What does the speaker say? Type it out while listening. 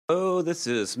Hello, this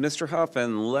is Mr. Huff,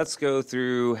 and let's go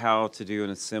through how to do an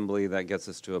assembly that gets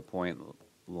us to a point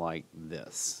like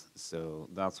this. So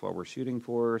that's what we're shooting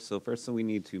for. So first we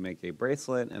need to make a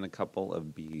bracelet and a couple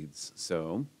of beads.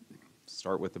 So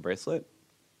start with the bracelet.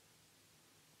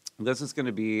 This is going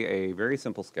to be a very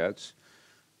simple sketch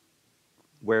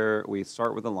where we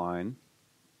start with a line.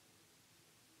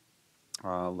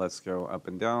 Let's go up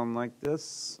and down like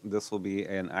this. This will be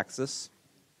an axis.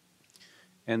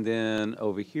 And then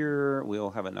over here,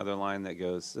 we'll have another line that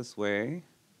goes this way.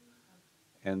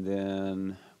 And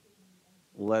then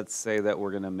let's say that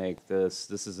we're going to make this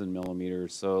is in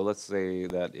millimeters. So let's say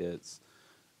that it's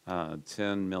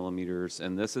 10 millimeters.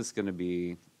 And this is going to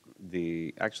be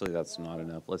actually that's not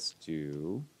enough. Let's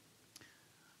do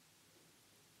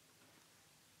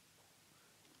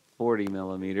 40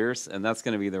 millimeters. And that's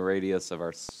going to be the radius of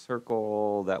our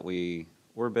circle that we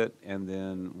orbit. And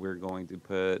then we're going to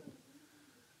put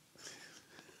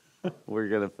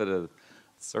a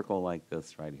circle like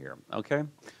this right here. Okay,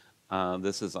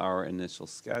 this is our initial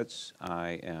sketch.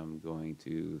 I am going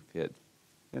to hit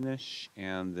finish,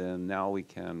 and then now we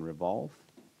can revolve.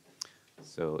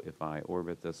 So if I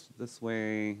orbit this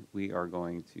way, we are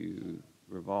going to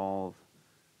revolve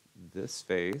this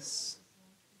face,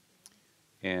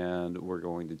 and we're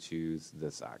going to choose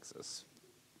this axis.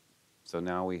 So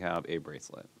now we have a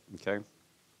bracelet. Okay.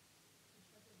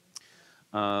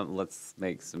 Let's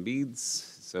make some beads.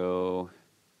 So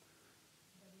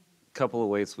a couple of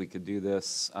ways we could do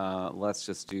this. Let's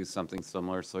just do something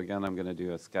similar. So again, I'm going to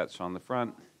do a sketch on the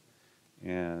front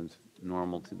and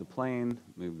normal to the plane.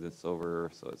 Move this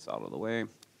over so it's out of the way.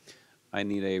 I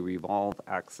need a revolve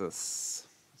axis.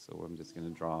 So I'm just going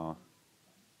to draw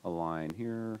a line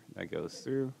here that goes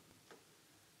through.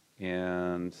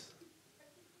 And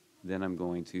then I'm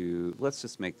going to, let's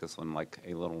just make this one like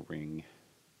a little ring.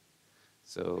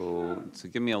 So to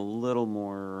give me a little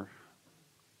more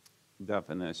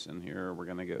definition here, we're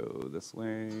going to go this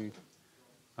way.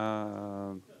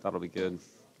 That'll be good.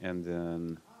 And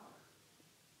then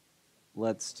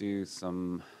let's do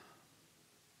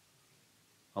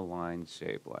a line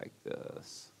shape like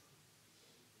this.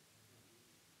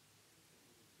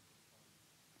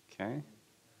 Okay.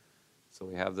 So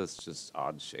we have this just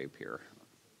odd shape here.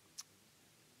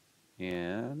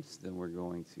 And then we're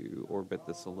going to orbit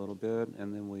this a little bit,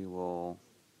 and then we will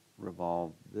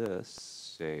revolve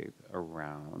this shape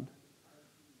around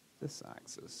this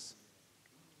axis.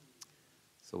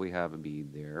 So we have a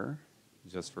bead there,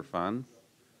 just for fun.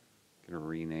 I'm going to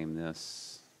rename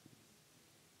this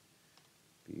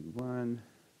bead 1.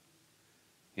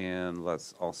 And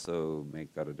let's also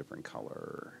make that a different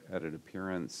color. Edit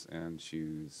appearance and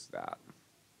choose that.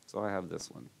 So I have this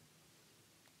one.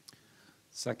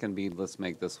 Second bead, let's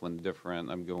make this one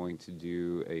different. I'm going to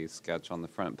do a sketch on the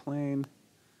front plane,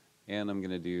 and I'm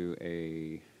going to do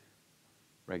a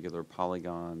regular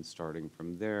polygon starting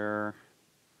from there,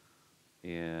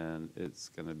 and it's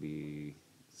going to be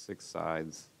 6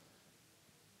 sides,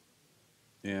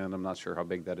 and I'm not sure how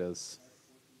big that is.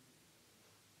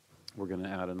 We're going to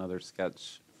add another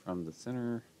sketch from the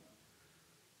center.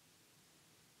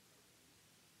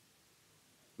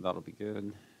 That'll be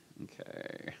good.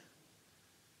 Okay.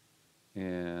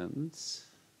 And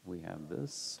we have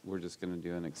this. We're just going to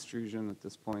do an extrusion at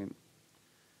this point.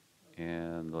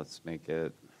 And let's make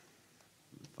it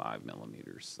 5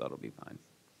 millimeters. That'll be fine.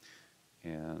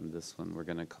 And this one we're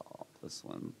going to call this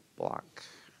one block.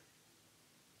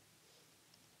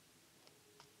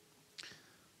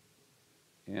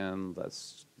 And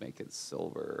let's make it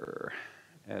silver.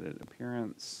 Edit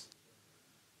appearance.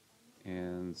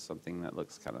 And something that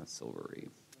looks kind of silvery.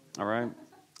 All right.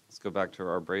 Let's go back to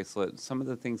our bracelet. Some of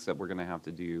the things that we're going to have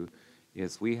to do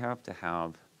is we have to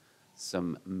have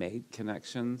some mate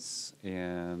connections,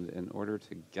 and in order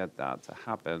to get that to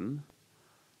happen,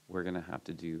 we're going to have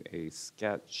to do a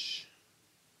sketch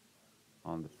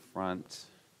on the front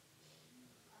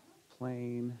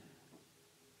plane,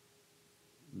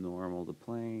 normal to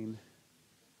plane.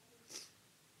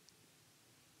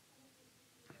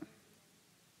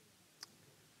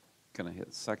 Going to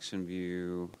hit section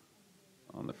view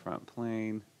on the front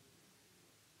plane.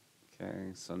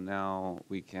 Okay, so now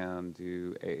we can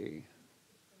do a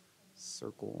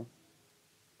circle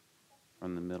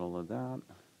from the middle of that.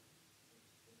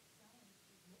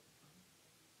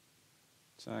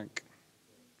 Check.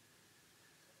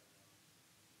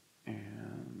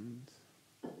 And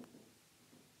all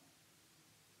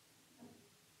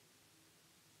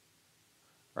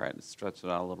right, let's stretch it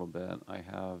out a little bit. I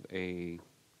have a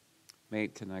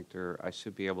mate connector. I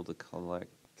should be able to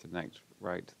connect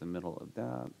right to the middle of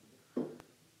that.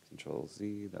 Control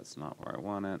Z, that's not where I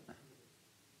want it.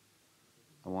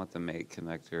 want the mate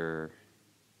connector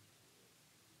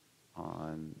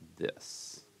on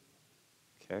this.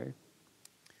 Okay.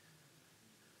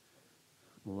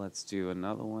 Let's do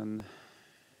another one.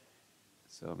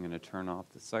 So I'm going to turn off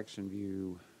the section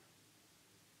view.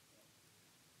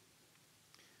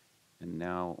 And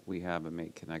now we have a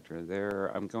mate connector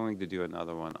there. I'm going to do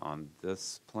another one on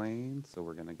this plane. So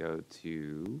we're going to go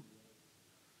to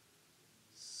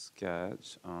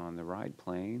Sketch on the right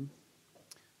plane.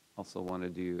 Also want to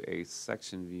do a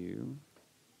section view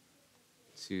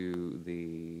to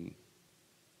the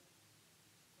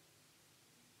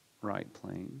right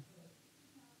plane.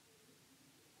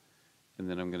 And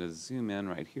then I'm going to zoom in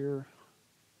right here.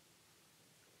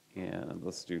 And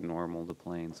let's do normal to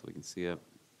plane so we can see it.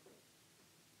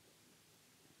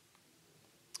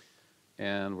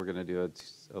 And we're going to do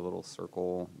a little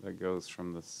circle that goes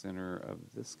from the center of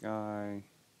this guy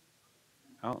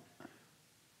out.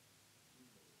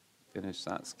 Finish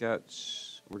that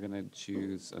sketch. We're going to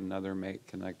choose another mate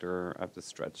connector. I have to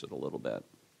stretch it a little bit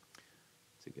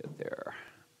to get there.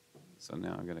 So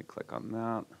now I'm going to click on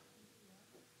that.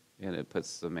 And it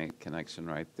puts the mate connection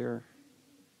right there.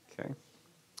 Okay.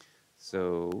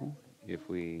 So if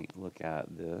we look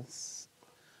at this,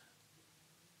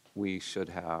 we should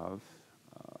have,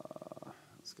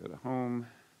 let's go to home.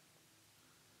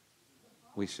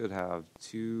 We should have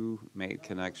 2 mate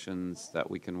connections that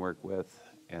we can work with,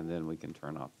 and then we can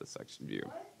turn off the section view.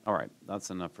 All right,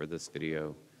 that's enough for this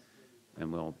video,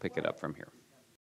 and we'll pick it up from here.